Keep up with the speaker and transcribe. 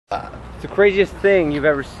It's the craziest thing you've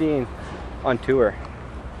ever seen on tour.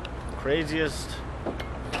 Craziest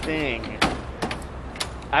thing.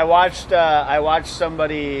 I watched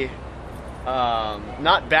somebody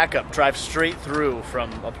not back up, drive straight through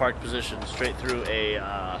from a parked position, straight through the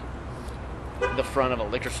front of a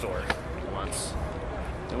liquor store once.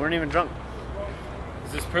 They weren't even drunk.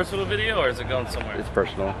 Is this personal video or is it going somewhere? It's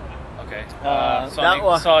personal. Okay.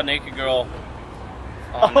 Saw a naked girl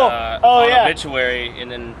on Obituary,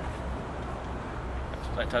 and then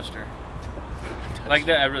I touched her. Like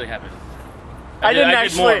that really happened. I didn't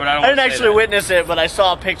actually witness it, but I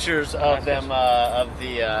saw pictures of them of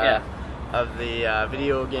the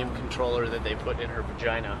video game controller that they put in her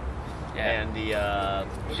vagina. Yeah. And the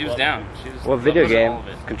she was down. She was. What video game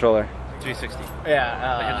controller? 360.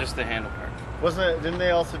 Yeah. Just the handle part. Didn't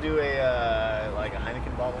they also do a like a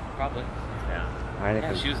Heineken bottle? Probably. Yeah. Heineken.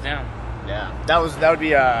 Yeah, she was down. Yeah. That would be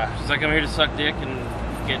She's like, I'm here to suck dick and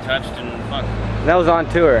get touched and fuck. And that was on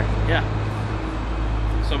tour. Yeah.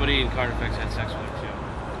 Somebody in carnifex had sex with her too.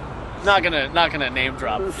 Not gonna name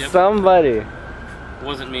drop. Yep. Somebody. It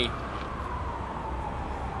wasn't me.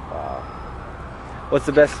 Wow. What's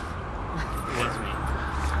the best? It was me.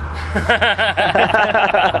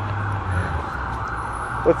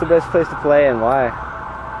 What's the best place to play and why?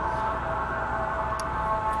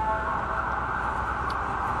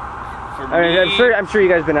 For I mean, me, I'm sure you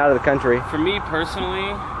guys have been out of the country. For me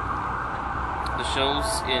personally, the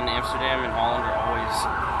shows in Amsterdam and Holland are always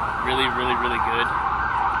really, really, really good.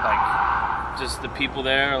 Like, just the people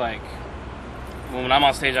there, like, when I'm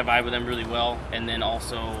on stage, I vibe with them really well, and then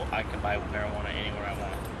also I can buy marijuana anywhere I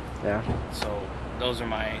want. Yeah. So those are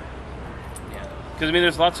my, because I mean,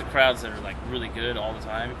 there's lots of crowds that are like really good all the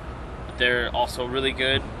time, but they're also really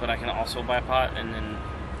good. But I can also buy pot, and then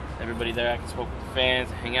everybody there, I can smoke with the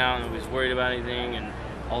fans, hang out, and nobody's worried about anything, and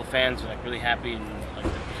all the fans are like really happy, and like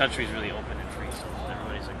the country's really open and free, so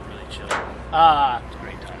everybody's like really chill. It's a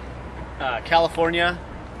great time. California,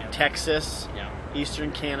 Texas, Yeah.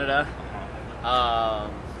 Eastern Canada,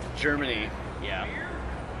 Germany. Yeah.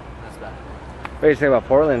 That's bad. What do you think about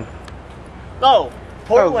Portland? Oh,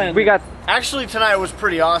 Portland. We got. Actually, tonight was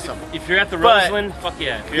pretty awesome. If you're at the Roseland, fuck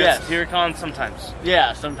yeah. If you're at Satyricon, sometimes.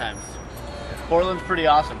 Yeah, sometimes. Portland's pretty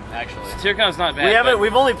awesome, actually. Satyrcon's not bad.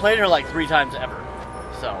 We've only played here like 3 times ever.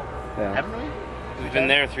 So, haven't we? We've been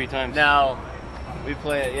there 3 times. Now, we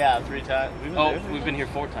play 3 times. We've been here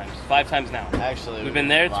 4 times. 5 times now. Actually, we've been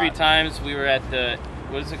there 3 times. We were at the,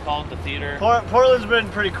 what is it called? The theater? Portland's been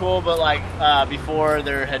pretty cool, but like before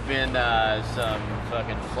there had been some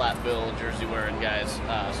fucking flat bill jersey wearing guys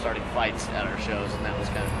starting fights at our shows, and that was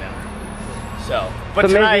kind of down. So, but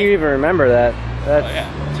tonight, maybe you even remember that.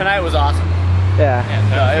 Tonight was awesome. Yeah.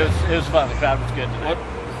 It was fun. The crowd was good tonight.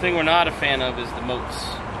 The thing we're not a fan of is the moats.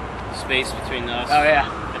 The space between us. Oh yeah.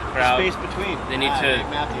 And the crowd. Space between. They need to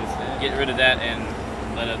get rid of that and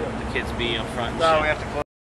let the kids be up front. No, we have to close.